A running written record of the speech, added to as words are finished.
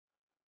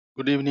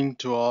Good evening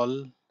to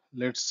all.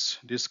 Let's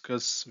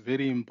discuss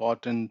very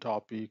important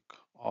topic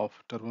of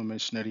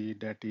turbomachinery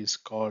that is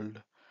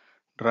called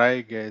dry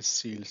gas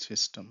seal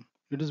system.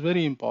 It is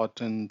very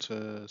important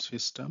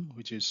system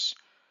which is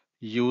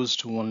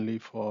used only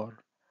for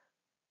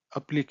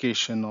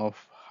application of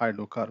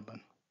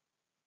hydrocarbon.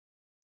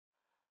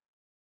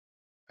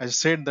 As I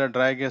said, the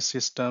dry gas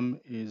system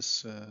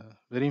is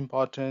very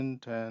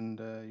important and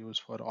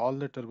used for all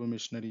the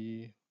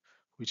turbomachinery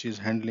which is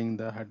handling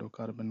the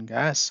hydrocarbon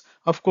gas.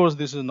 Of course,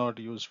 this is not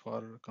used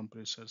for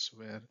compressors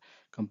where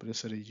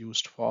compressor is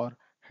used for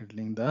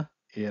handling the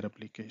air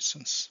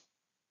applications.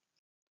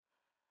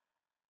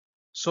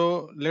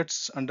 So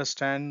let's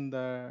understand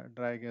the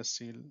dry gas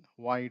seal,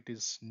 why it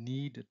is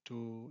need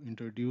to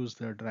introduce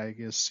the dry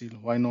gas seal,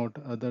 why not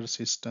other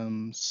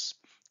systems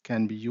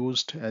can be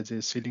used as a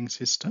sealing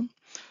system.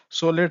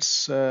 So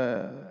let's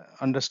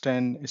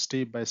understand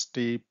step by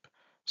step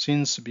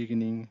since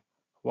beginning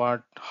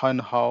what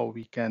and how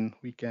we can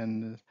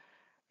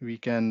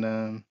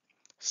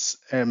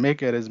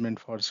make arrangement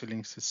for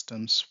sealing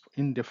systems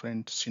in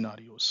different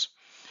scenarios.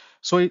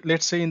 So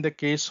let's say in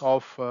case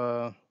of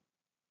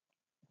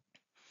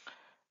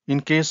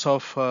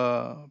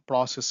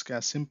process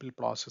gas, simple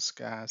process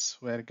gas,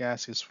 where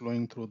gas is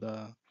flowing through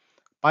the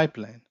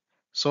pipeline.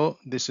 So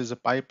this is a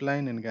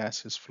pipeline and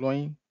gas is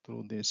flowing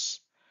through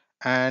this.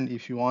 And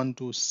if you want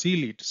to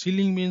seal it,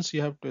 sealing means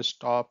you have to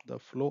stop the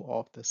flow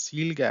of the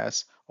seal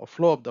gas or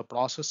flow of the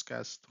process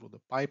gas through the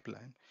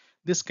pipeline.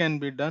 This can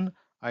be done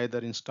either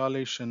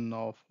installation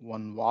of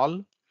one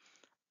valve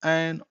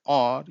and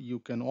or you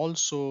can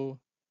also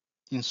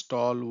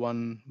install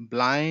one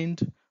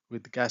blind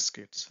with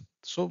gaskets.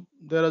 So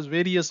there are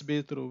various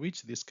ways through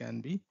which this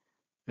can be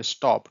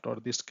stopped or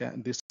this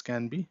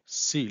can be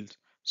sealed.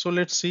 So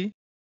let's see.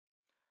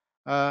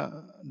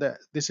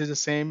 This is the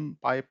same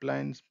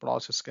pipeline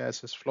process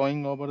gas is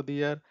flowing over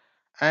there,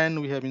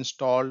 and we have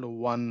installed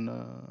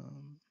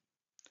one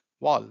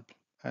valve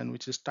and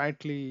which is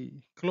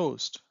tightly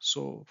closed,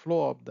 so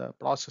flow of the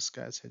process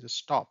gas has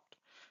stopped.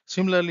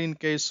 Similarly, in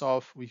case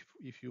of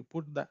if you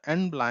put the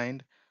end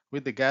blind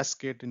with the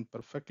gasket in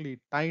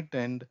perfectly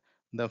tightened,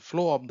 the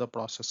flow of the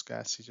process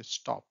gas is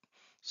stopped.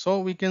 So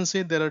we can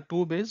say there are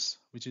two ways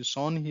which is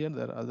shown here.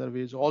 There are other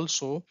ways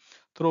also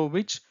through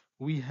which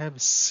we have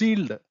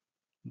sealed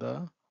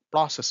the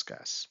process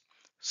gas.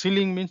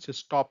 Sealing means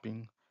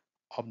stopping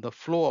of the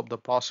flow of the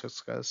process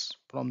gas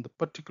from the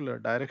particular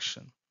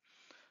direction.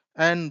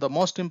 And the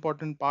most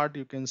important part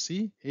you can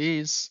see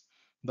is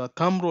the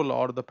thumb rule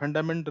or the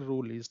fundamental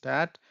rule is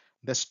that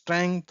the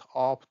strength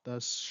of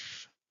the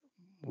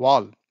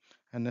wall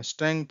and the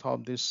strength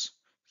of this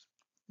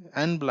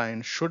end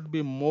blind should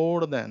be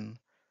more than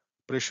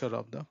pressure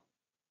of the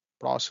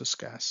process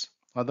gas.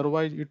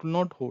 Otherwise, it will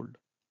not hold.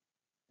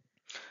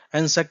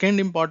 And second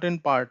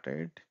important part,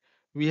 right,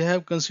 we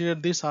have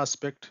considered this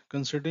aspect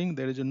considering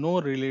there is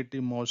no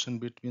relative motion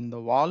between the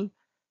wall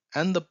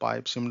and the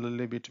pipe,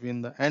 similarly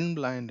between the end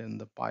blind and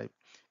the pipe.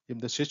 If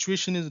the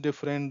situation is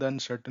different, then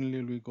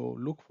certainly we go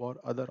look for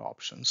other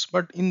options.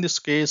 But in this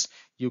case,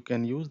 you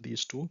can use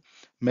these two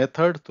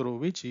methods through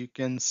which you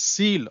can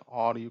seal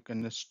or you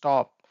can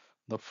stop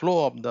the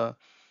flow of the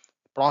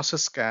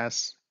process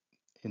gas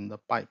in the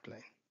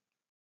pipeline.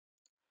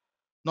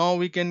 Now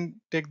we can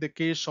take the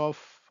case of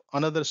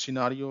another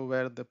scenario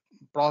where the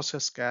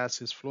process gas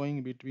is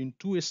flowing between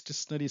two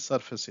stationary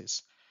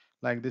surfaces.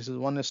 Like this is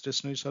one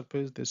stationary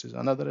surface, this is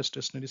another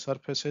stationary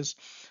surfaces,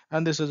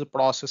 and this is a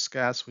process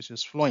gas which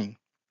is flowing.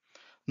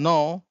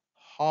 Now,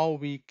 how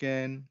we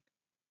can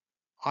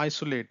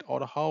isolate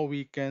or how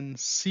we can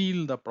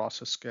seal the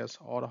process gas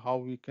or how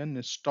we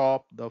can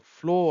stop the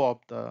flow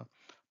of the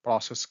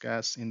process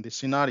gas in this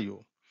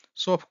scenario.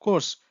 So of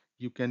course,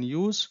 you can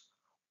use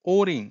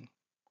O-ring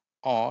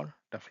or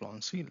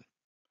Teflon seal.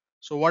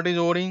 So what is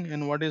O-ring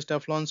and what is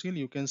Teflon seal?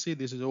 You can see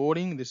this is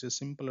O-ring, this is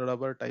simple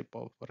rubber type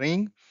of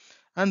ring,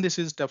 and this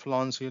is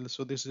Teflon seal.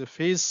 So this is a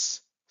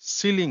face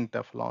sealing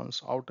Teflon.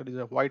 So outer is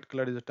a white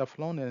color is a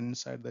Teflon and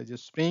inside there is a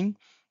spring.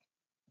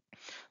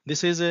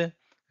 This is a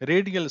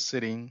radial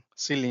sealing.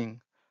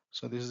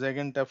 So this is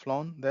again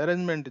Teflon. The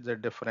arrangement is a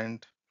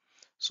different.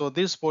 So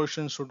this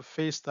portion should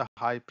face the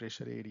high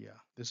pressure area.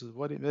 This is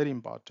very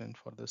important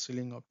for the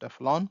sealing of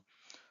Teflon.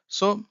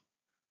 So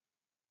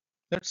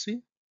let's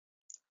see.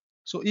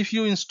 So if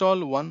you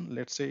install one,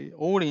 let's say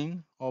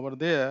O-ring over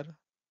there,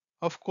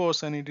 of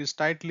course, and it is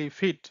tightly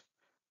fit,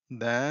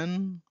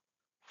 then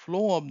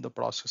flow of the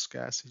process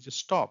gas is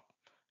stopped.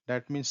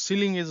 That means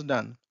sealing is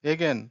done.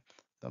 Again,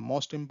 the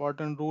most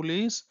important rule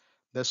is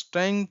the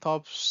strength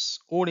of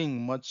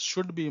O-ring must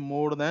should be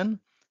more than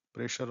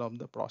pressure of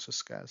the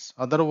process gas.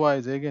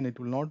 Otherwise, again, it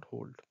will not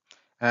hold.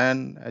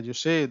 And as you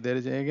say, there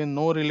is again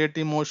no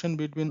relative motion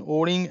between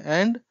O-ring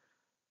and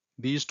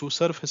these two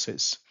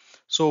surfaces.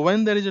 So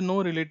when there is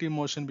no relative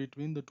motion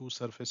between the two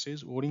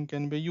surfaces, O-ring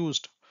can be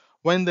used.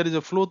 When there is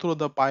a flow through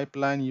the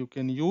pipeline, you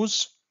can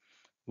use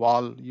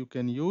wall, you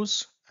can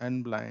use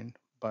end blind.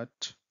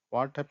 But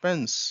what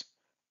happens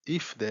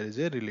if there is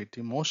a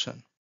relative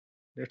motion?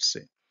 Let's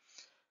say.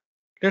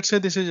 Let's say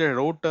this is a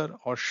rotor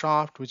or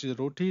shaft which is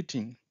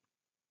rotating,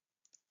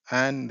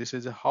 and this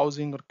is a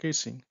housing or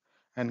casing,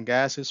 and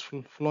gas is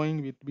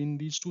flowing between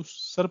these two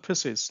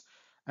surfaces,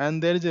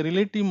 and there is a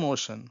relative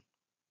motion.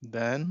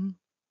 Then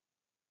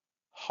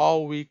how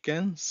we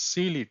can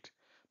seal it?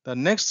 The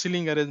next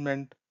sealing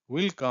arrangement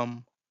will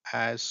come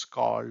as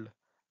called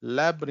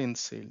labyrinth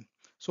seal.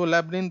 So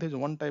labyrinth is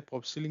one type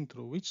of sealing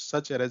through which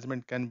such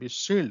arrangement can be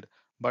sealed,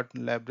 but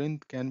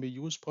labyrinth can be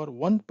used for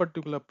one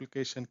particular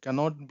application,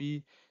 cannot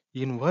be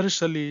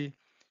universally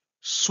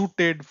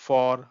suited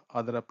for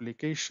other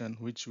application,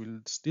 which we'll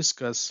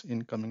discuss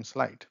in coming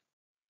slide.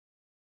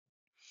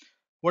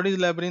 What is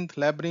labyrinth?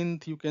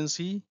 Labyrinth, you can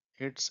see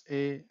it's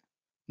a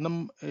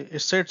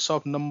sets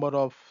of number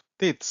of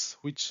teeths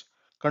which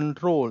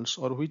controls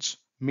or which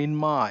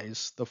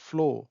minimize the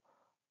flow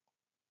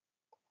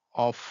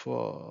of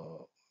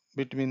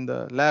between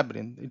the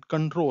labyrinth. It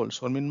controls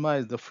or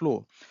minimize the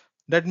flow.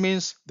 That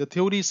means the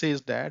theory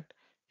says that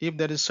if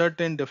there is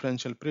certain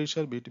differential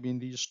pressure between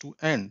these two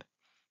end,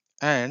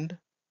 and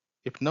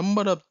if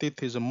number of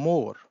teeth is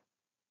more,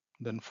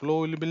 then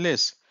flow will be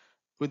less.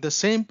 With the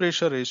same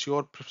pressure ratio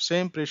or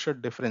same pressure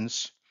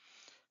difference,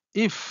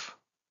 if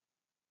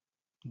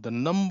the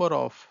number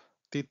of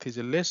teeth is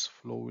less,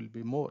 flow will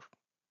be more.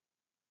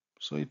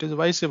 So it is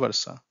vice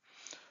versa.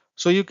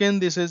 So you can,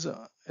 this is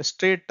a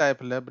straight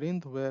type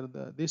labyrinth where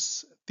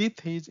this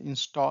teeth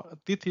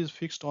is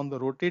fixed on the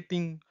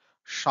rotating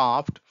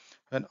shaft,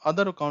 and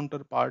other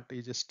counterpart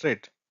is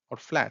straight or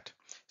flat.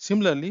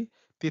 Similarly,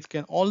 teeth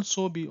can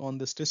also be on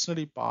the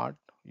stationary part.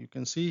 You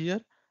can see here,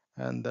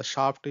 and the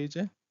shaft is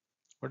a,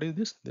 what is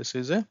this? This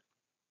is a,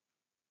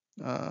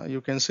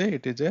 you can say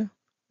it is a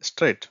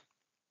straight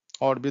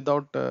or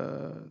without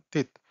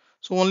teeth.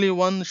 So only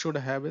one should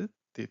have a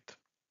teeth.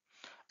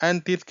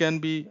 And teeth can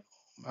be,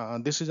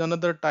 this is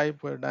another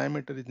type where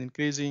diameter is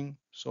increasing.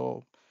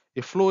 So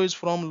if flow is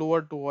from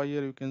lower to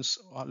higher, you can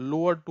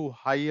lower to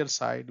higher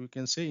side, we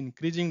can say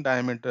increasing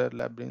diameter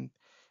labyrinth.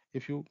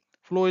 If you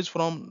flow is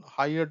from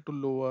higher to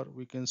lower,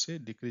 we can say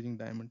decreasing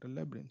diameter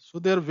labyrinth. So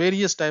there are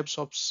various types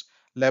of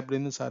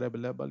labyrinths are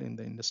available in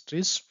the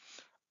industries.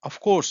 Of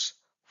course,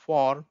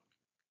 for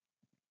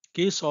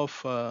case of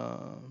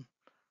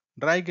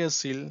dry gas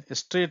seal,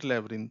 straight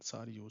labyrinths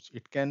are used.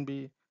 It can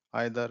be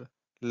either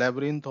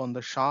labyrinth on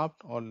the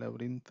shaft or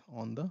labyrinth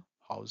on the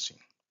housing.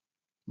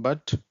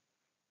 But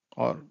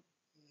or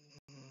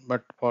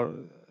but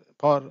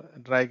for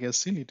dry gas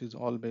seal, it is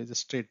always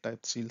straight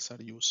type seals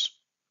are used.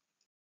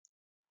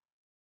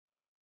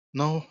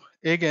 Now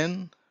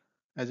again,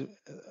 as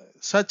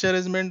such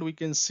arrangement we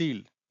can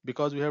seal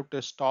because we have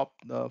to stop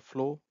the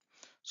flow.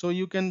 So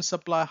you can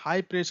supply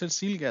high pressure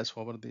seal gas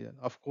over there.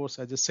 Of course,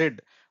 as I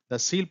said, the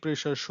seal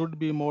pressure should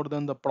be more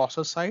than the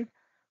process side,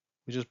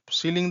 which is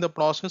sealing the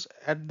process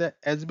at the,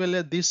 as well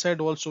as this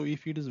side also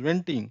if it is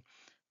venting.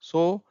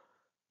 So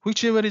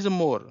whichever is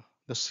more,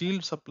 the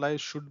seal supply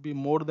should be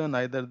more than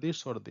either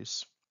this or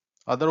this.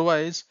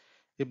 Otherwise,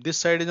 if this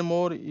side is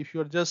more, if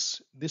you are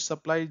just this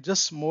supply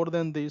just more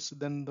than this,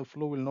 then the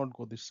flow will not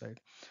go this side.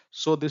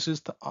 So this is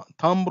the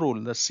thumb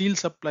rule. The seal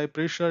supply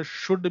pressure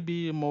should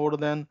be more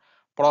than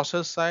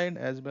process side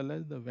as well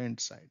as the vent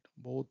side.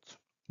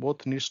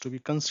 Both needs to be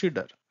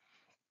considered.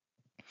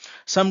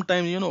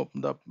 Sometimes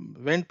the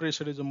vent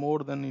pressure is more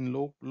than in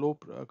low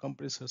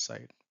compressor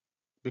side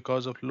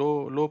because of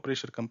low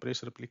pressure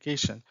compressor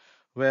application,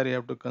 where you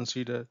have to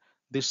consider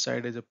this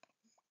side as a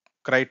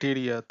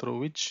criteria through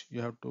which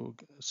you have to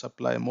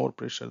supply more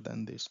pressure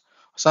than this.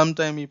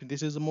 Sometimes if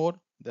this is more,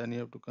 then you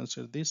have to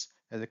consider this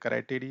as a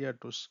criteria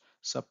to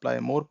supply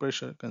more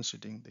pressure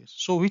considering this.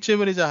 So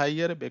whichever is a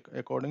higher,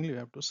 accordingly you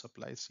have to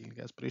supply seal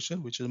gas pressure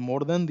which is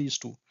more than these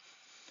two.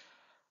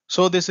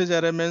 So this is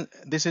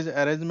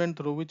arrangement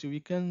through which we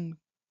can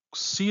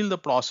seal the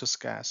process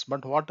gas.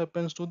 But what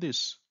happens to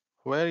this?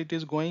 Where it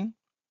is going?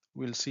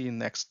 We'll see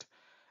next.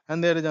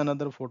 And there is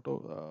another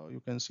photo.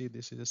 You can see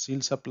this is a seal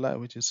supply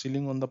which is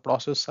sealing on the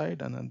process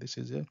side, and then this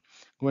is a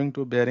going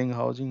to bearing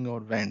housing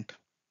or vent.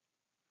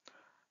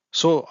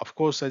 So of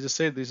course, as I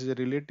said, this is a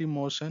relative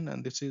motion,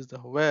 and this is the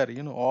where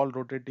all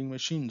rotating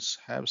machines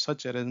have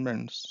such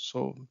arrangements.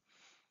 So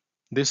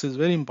this is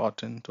very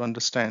important to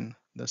understand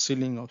the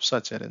sealing of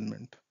such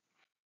arrangement.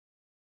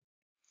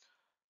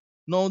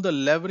 Now the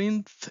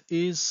labyrinth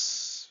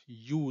is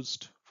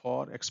used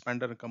for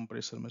expander and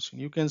compressor machine.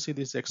 You can see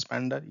this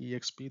expander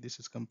EXP, this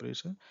is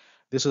compressor.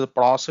 This is a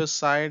process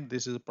side,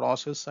 this is a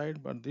process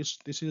side, but this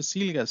is a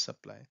seal gas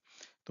supply.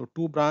 So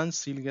two branch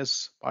seal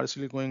gas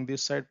partially going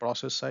this side,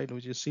 process side,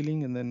 which is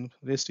sealing, and then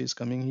rest is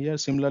coming here.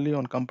 Similarly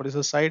on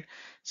compressor side,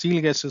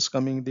 seal gas is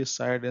coming this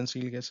side and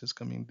seal gas is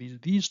coming.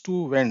 These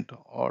two vent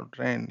or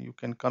drain, you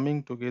can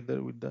coming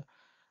together with the,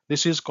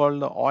 this is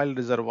called the oil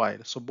reservoir.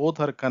 So both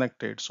are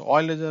connected. So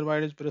oil reservoir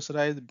is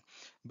pressurized,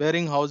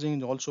 bearing housing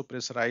is also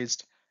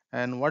pressurized,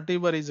 and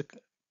whatever is a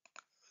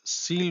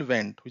seal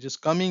vent which is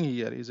coming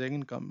here is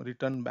again come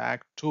return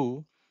back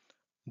to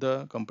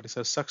the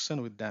compressor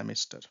suction with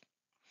diameter.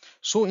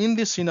 So in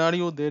this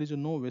scenario, there is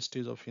no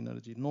wastage of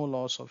energy, no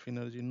loss of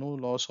energy, no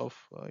loss of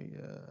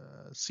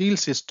seal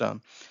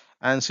system.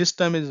 and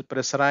system is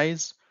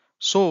pressurized.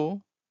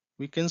 So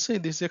we can say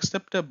this is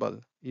acceptable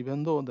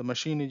even though the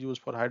machine is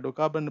used for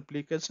hydrocarbon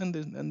application,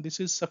 and this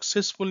is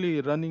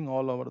successfully running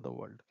all over the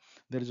world.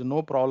 There is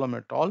no problem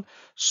at all.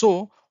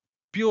 So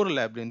pure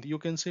labyrinth, you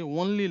can say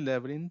only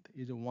labyrinth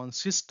is one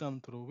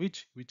system through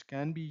which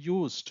can be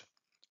used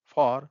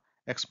for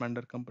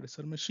expander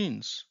compressor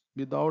machines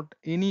without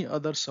any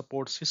other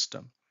support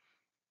system.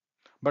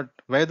 But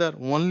whether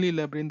only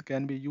labyrinth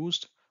can be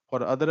used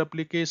for other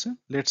application,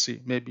 let's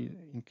see, maybe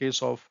in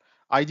case of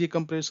IG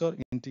compressor,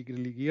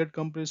 integrally geared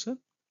compressor,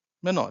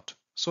 may not.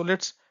 So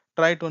let's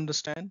try to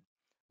understand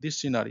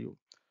this scenario.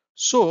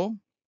 So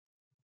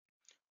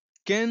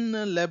can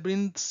a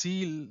labyrinth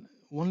seal,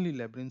 only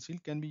labyrinth seal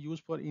can be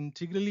used for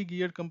integrally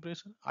geared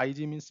compressor?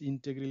 IG means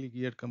integrally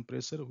geared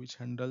compressor, which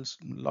handles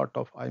lot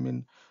of, I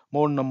mean,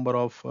 more number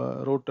of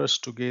rotors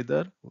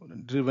together,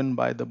 driven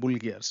by the bull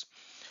gears.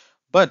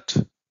 But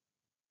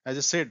as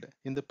I said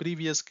in the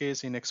previous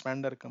case in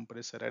expander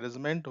compressor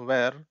arrangement,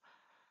 where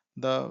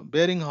the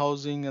bearing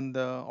housing and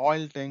the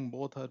oil tank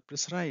both are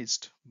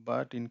pressurized,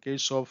 but in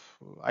case of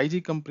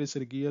IG compressor,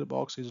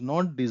 gearbox is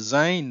not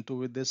designed to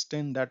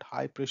withstand that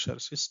high pressure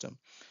system,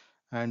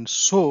 and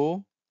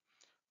so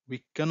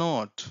we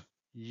cannot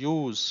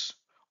use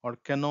or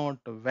cannot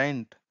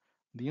vent,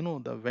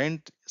 the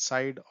vent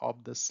side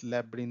of this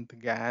labyrinth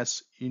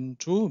gas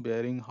into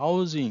bearing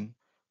housing.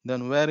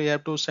 Then where you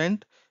have to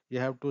send? You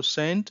have to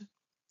send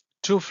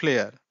to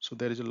flare. So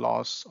there is a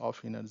loss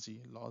of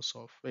energy, loss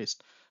of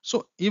waste.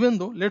 So even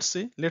though let's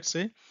say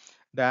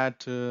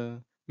that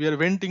we are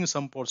venting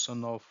some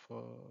portion of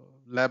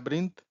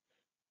labyrinth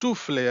to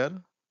flare,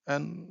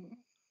 and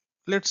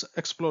let's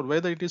explore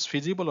whether it is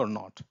feasible or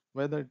not,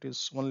 whether it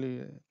is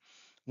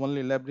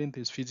only labyrinth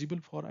is feasible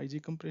for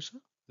IG compressor.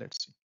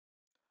 Let's see.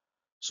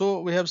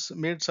 So we have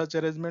made such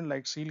arrangement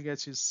like seal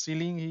gas is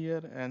sealing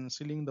here and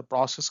sealing the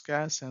process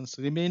gas, and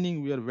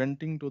remaining we are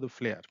venting to the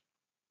flare.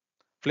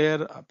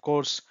 Flare, of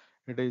course,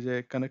 it is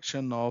a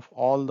connection of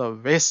all the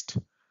waste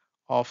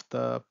of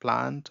the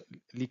plant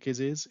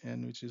leakages,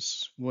 and which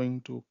is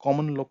going to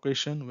common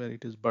location where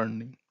it is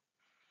burning.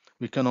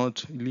 We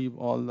cannot leave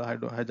all the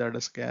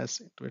hazardous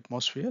gas to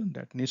atmosphere,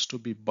 that needs to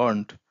be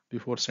burnt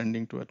before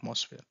sending to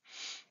atmosphere.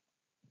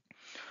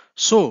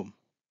 So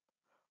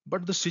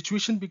but the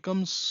situation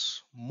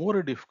becomes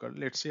more difficult.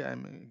 Let's say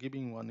I'm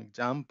giving one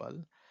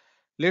example.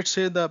 Let's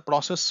say the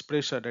process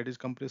pressure, that is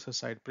compressor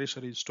side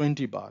pressure, is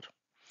 20 bar.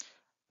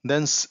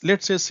 Then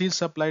let's say seal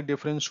supply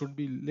difference should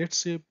be, let's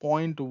say,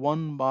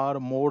 0.1 bar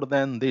more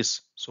than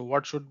this. So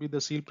what should be the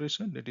seal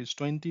pressure? That is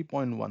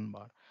 20.1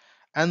 bar,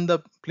 and the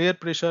flare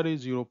pressure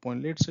is 0.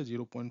 Let's say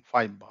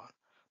 0.5 bar.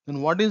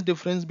 Then what is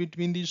difference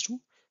between these two?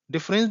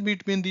 Difference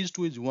between these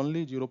two is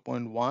only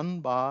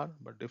 0.1 bar,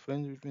 but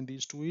difference between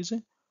these two is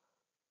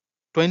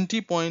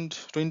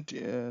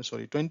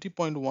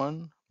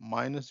 20.1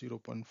 minus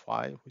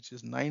 0.5, which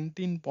is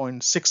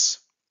 19.6.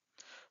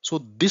 So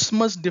this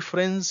much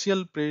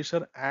differential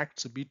pressure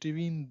acts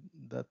between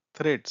the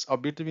threads or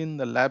between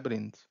the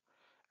labyrinth.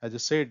 As I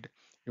said,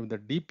 if the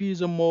dp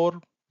is a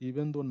more,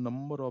 even though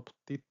number of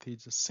teeth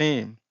is the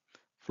same,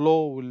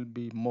 flow will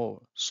be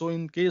more. So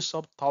in case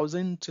of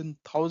thousands and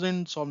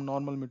thousands of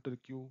normal meter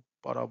cube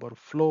per hour,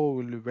 flow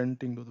will be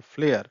venting to the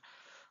flare,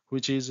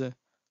 which is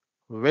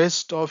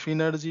waste of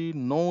energy,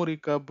 no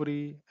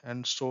recovery,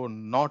 and so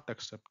not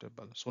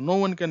acceptable. So no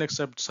one can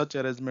accept such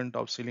arrangement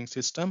of sealing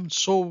system.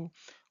 So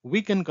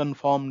we can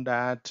confirm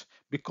that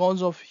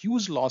because of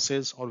huge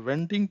losses or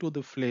venting to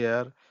the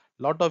flare,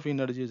 lot of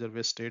energies are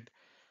wasted.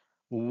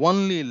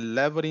 Only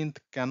labyrinth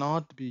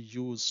cannot be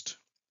used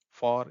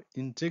for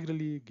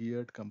integrally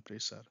geared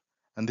compressor,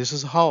 and this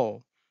is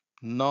how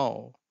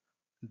now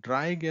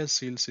dry gas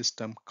seal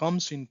system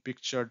comes in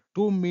picture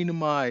to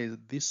minimize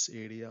this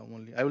area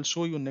only. I will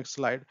show you next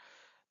slide.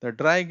 The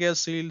dry gas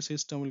seal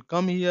system will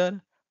come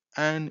here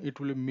and it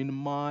will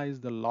minimize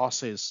the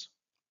losses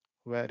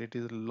where it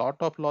is a lot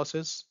of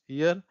losses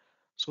here.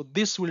 So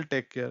this will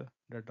take care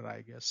the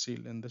dry gas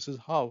seal, and this is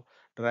how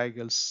dry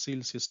gas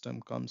seal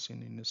system comes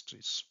in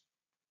industries.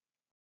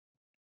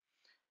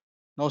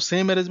 Now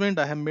same arrangement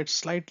I have made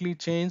slightly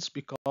changed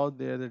because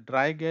there the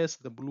dry gas,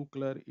 the blue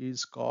color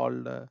is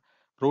called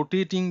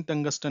rotating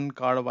tungsten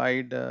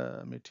carbide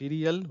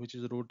material, which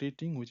is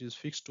rotating, which is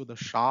fixed to the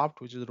shaft,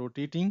 which is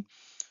rotating.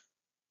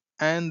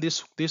 And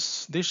this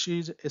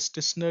is a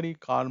stationary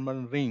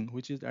carbon ring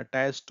which is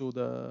attached to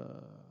the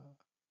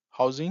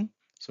housing,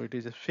 so it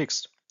is a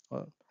fixed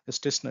uh,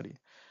 stationary,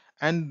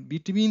 and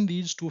between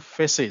these two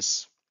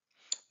faces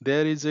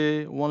there is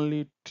a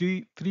only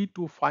 3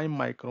 to 5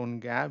 micron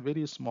gap,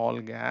 very small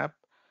gap,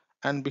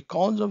 and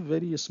because of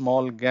very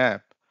small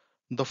gap,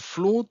 the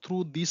flow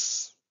through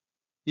this,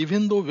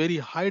 even though very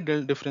high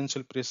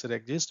differential pressure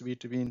exists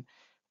between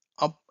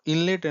up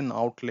inlet and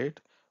outlet,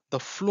 the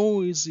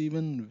flow is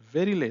even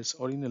very less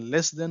or in a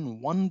less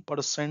than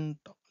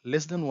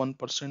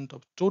 1%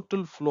 of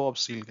total flow of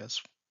seal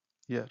gas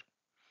here,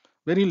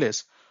 very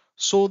less.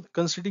 So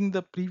considering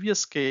the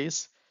previous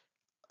case,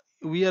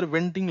 we are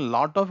venting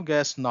lot of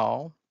gas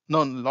now.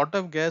 No, lot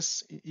of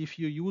gas if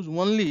you use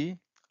only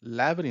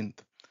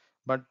labyrinth.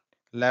 But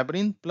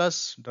labyrinth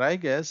plus dry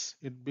gas,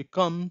 it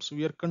becomes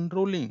we are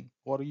controlling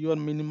or you are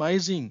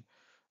minimizing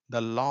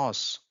the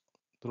loss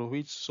through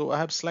which. So I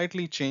have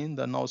slightly changed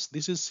the now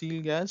this is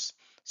seal gas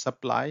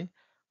supply,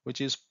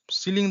 which is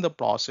sealing the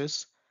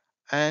process,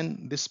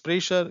 and this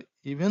pressure,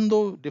 even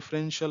though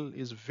differential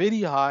is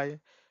very high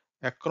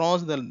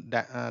across the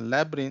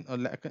labyrinth or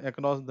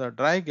across the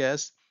dry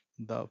gas,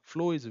 the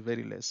flow is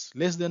very less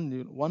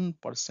than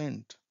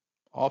 1%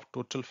 of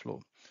total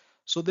flow.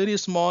 So there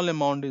is small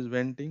amount is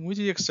venting, which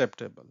is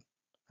acceptable.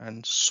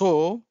 And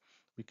so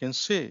we can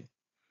say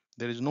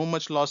there is no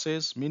much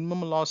losses,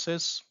 minimum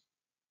losses,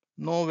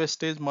 no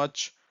wastage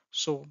much.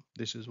 So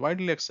this is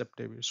widely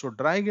acceptable. So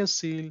dry gas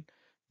seal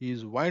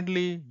is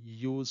widely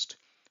used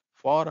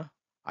for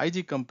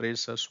IG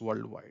compressors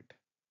worldwide.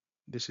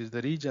 This is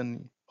the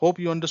reason. Hope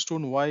you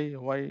understood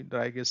why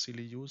dry gas seal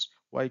is used,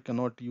 why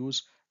cannot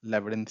use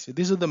labyrinth.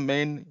 This is the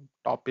main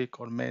topic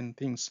or main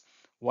things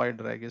why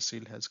dry gas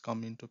seal has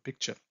come into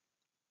picture.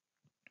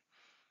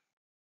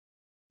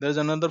 There's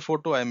another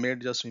photo I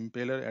made, just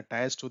impeller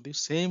attached to the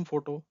same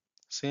photo,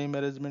 same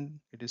arrangement.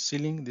 It is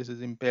sealing. This is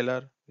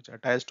impeller which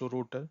attached to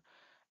rotor,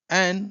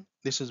 and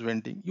this is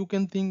venting. You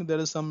can think there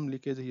is some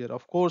leakage here.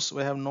 Of course,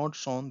 we have not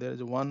shown there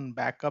is one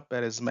backup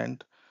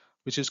arrangement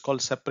which is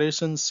called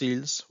separation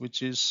seals,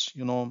 which is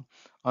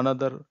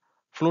another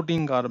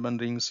floating carbon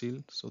ring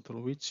seal, so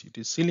through which it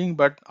is sealing.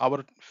 But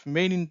our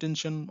main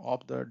intention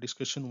of the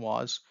discussion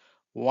was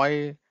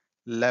why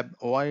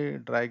why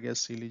dry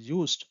gas seal is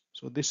used.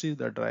 So this is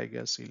the dry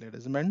gas seal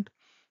arrangement,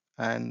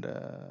 and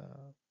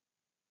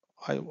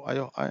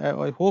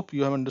I hope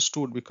you have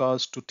understood,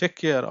 because to take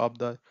care of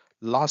the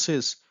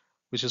losses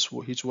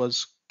which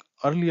was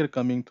earlier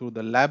coming through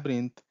the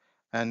labyrinth,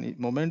 and the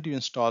moment you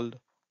installed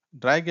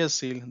dry gas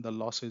seal, the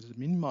losses is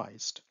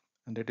minimized,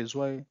 and that is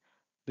why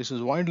this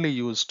is widely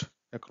used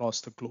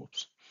across the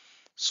globes.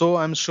 So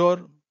I'm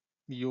sure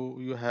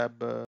you have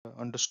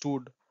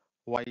understood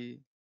why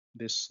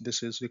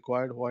this is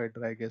required, why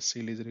dry gas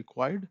seal is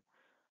required,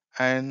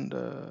 and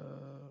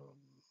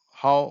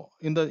how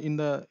in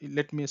the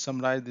let me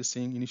summarize this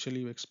thing.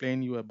 Initially we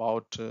explained you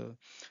about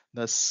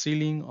the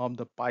sealing of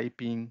the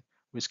piping,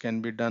 which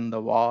can be done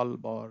the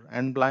valve or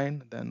end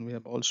blind. Then we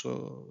have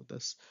also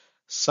this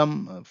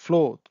some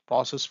flow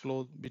process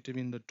flow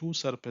between the two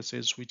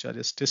surfaces which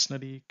are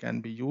stationary, can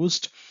be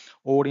used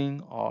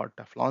o-ring or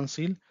teflon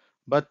seal.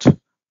 But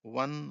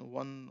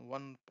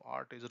one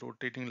part is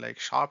rotating, like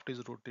shaft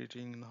is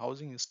rotating and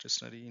housing is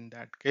stationary. In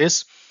that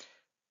case,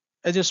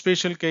 as a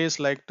special case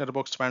like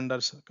turbo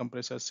expander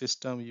compressor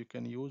system, you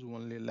can use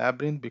only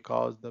labyrinth,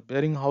 because the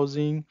bearing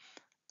housing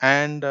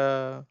and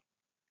oil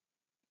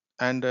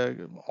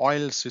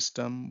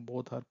system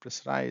both are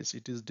pressurized.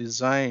 It is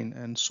designed,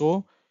 and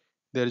so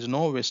there is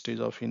no wastage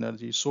of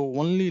energy. So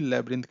only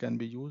labyrinth can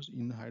be used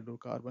in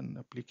hydrocarbon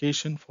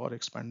application for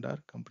expander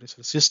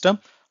compressor system.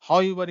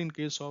 However, in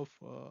case of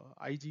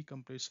IG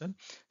compressor,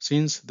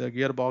 since the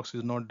gearbox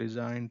is not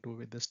designed to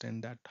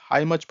withstand that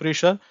high much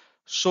pressure,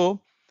 so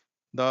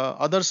the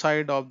other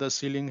side of the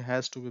ceiling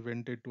has to be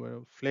vented to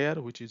a flare,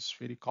 which is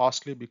very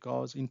costly,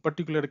 because in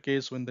particular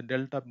case when the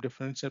delta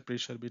differential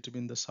pressure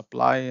between the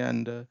supply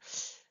and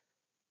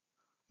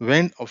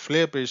vent or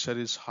flare pressure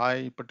is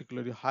high,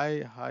 particularly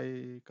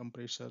high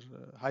compressor,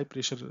 high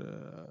pressure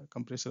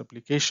compressor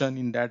application,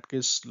 in that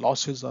case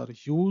losses are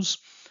huge,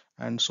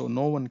 and so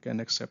no one can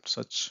accept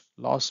such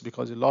loss,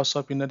 because the loss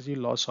of energy,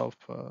 loss of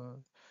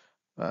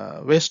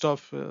waste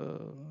of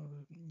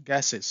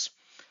gases.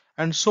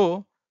 And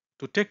so,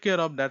 to take care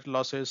of that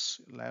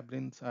losses,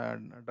 labyrinth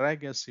and dry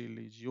gas seal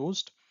is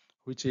used,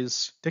 which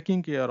is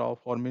taking care of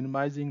or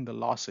minimizing the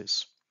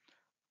losses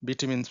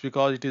between,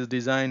 because it is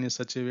designed in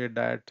such a way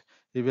that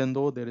even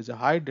though there is a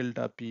high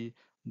delta P,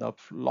 the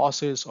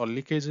losses or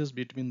leakages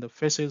between the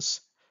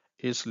phases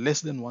is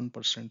less than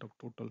 1% of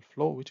total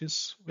flow, which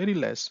is very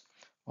less.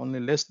 Only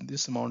less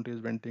this amount is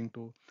venting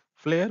to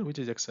flare, which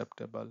is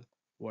acceptable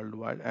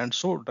worldwide. And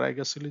so dry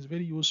gas seal is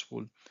very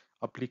useful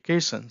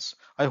applications.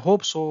 I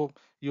hope so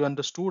you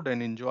understood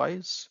and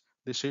enjoys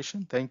this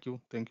session. Thank you.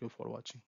 Thank you for watching.